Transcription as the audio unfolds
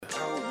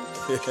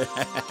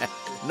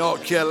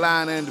North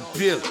Carolina and the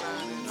building.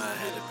 I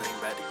had to bring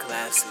back the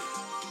classic.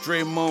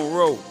 Dre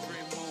Monroe.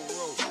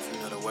 If you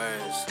know the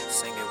words,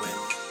 sing it with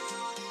me.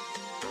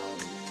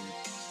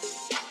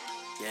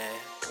 Yeah.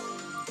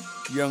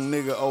 Young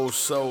Nigga Old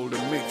Soul, the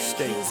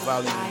mixtape,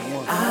 volume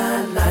 1.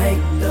 I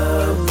like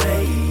the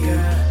way you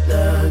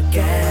look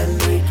at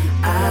me.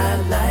 I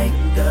like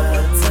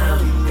the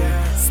time you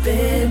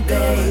spend,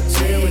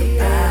 baby.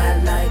 I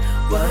like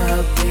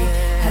what we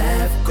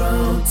have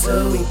grown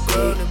to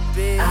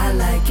be. I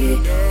like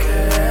it,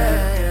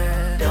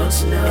 girl.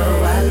 Don't you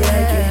know I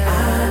like it? I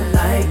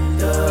like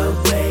the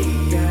way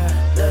you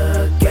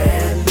look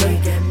at me.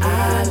 I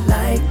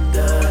like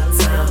the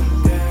time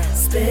you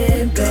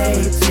spend,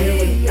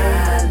 baby. I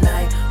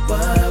like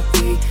what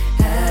we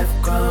have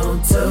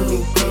grown to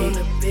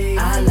be.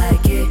 I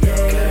like it,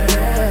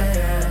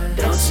 girl.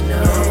 Don't you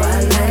know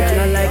I like it? Girl,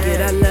 I like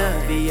it, I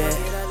love it,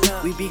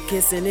 yeah. We be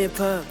kissing in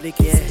public,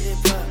 yeah.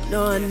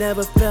 No, I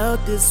never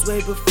felt this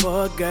way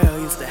before, girl.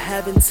 Used to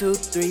having 2,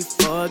 3,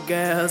 4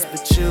 girls,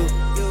 but you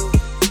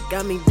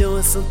got me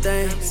doing some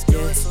things,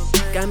 yeah.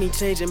 Got me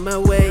changing my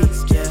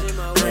ways, yeah.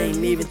 I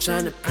ain't even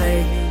trying to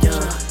play,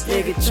 young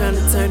nigga trying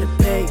to turn the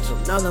page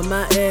on all of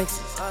my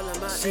exes.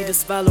 She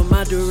just follow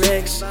my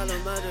direction.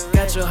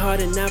 Got your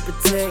heart and I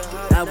protect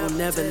it. I will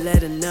never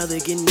let another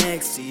get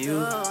next to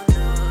you.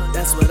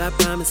 That's what I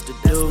promised to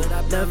do.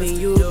 Loving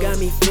you got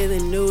me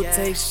feeling new.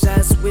 Take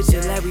shots with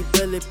you like we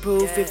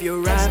bulletproof. If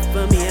you ride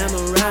for me,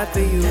 I'ma ride for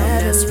you.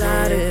 Had a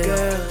lot of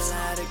girls,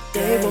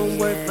 they won't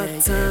worth my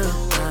time.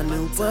 I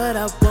knew what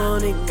I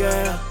wanted,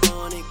 girl.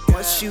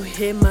 Once you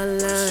hit my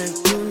line,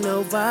 you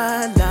know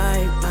I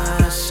like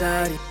my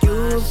shawty. You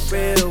a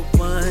real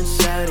one,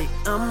 shawty.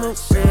 I'm a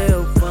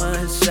real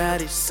one,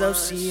 shawty. So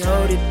she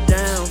hold it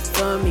down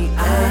for me.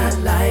 I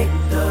like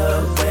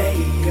the way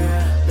you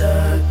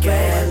look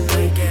at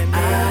me.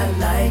 I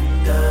like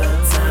the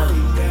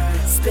time you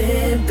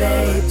spend,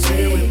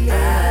 baby.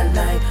 I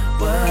like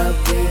what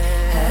we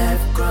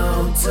have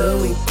grown to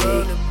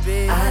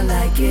be. I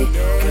like it,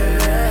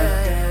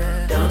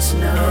 girl. Don't you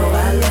know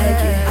I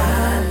like it? I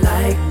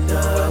like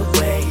the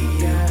way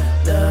you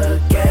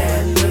look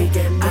at me.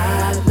 I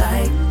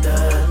like the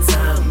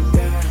time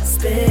you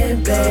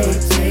spend,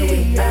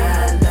 baby. I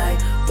like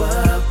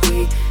what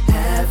we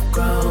have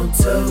grown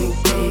to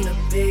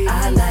be. I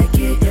like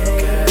it,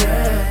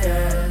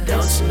 girl.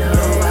 Don't you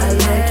know I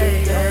like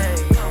it?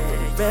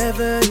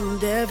 Forever,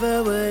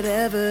 endeavor,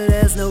 whatever,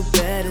 there's no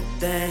better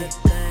thing.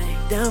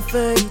 Down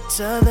for each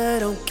other,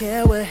 don't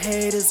care what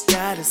haters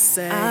gotta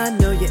say. I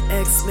know your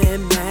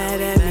ex-man mad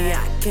at me.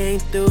 I came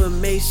through and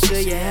made sure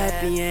you're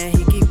happy, and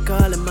he keep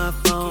calling my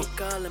phone.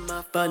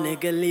 But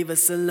nigga, leave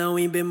us alone.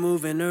 We been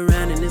moving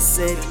around in the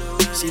city.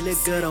 She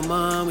look good on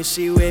my arm when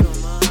she with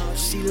me.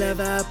 She love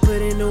how I put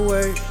in the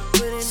work.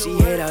 She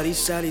hate all these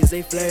shawties,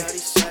 they flirt.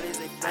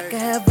 I can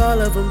have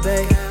all of them,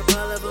 babe.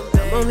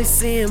 I'm only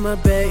seeing my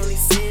babe.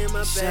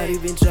 Shawty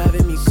been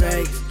driving me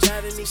crazy.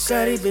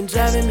 Shawty been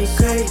driving me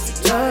crazy.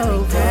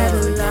 Yo, had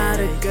a lot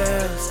of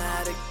girls,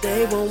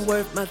 they won't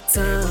worth my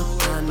time.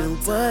 I knew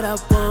what I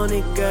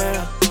wanted,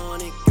 girl.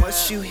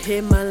 Once you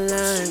hit my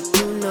line,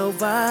 you know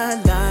I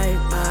like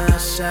my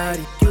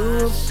shawty. You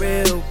a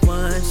real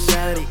one,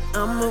 shawty.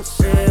 I'm a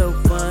real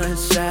one,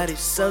 shawty.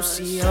 So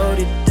she hold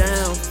it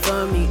down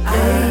for me.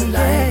 I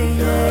like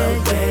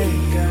the way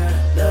you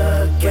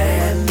look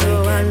at me. I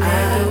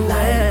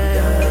like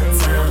the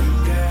time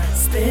you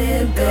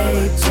spend,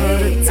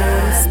 baby. I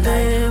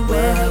like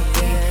what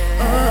we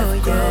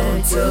have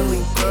grown to be.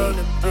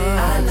 I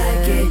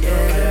like it,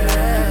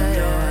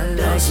 girl.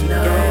 Don't you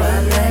know I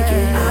like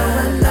it? I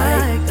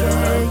like the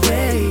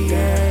way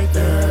you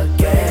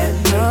look at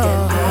me. I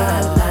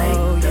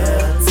like the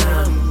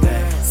time you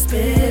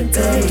spend,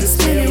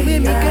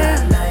 baby. I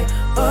like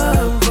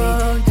what we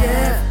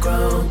have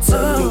grown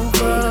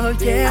to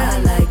be. I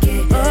like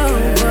it,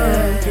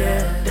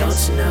 girl. Don't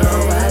you know I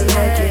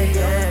like it?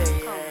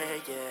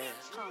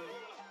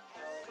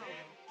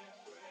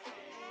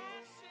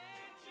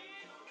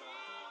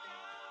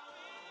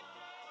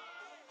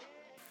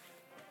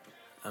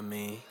 I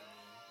mean,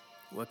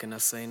 what can I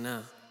say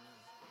now?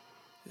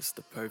 It's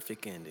the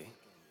perfect ending.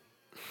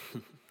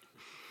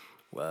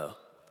 Well,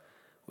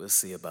 we'll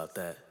see about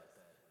that.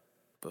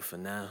 But for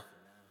now,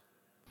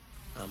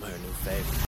 I'm her new favorite.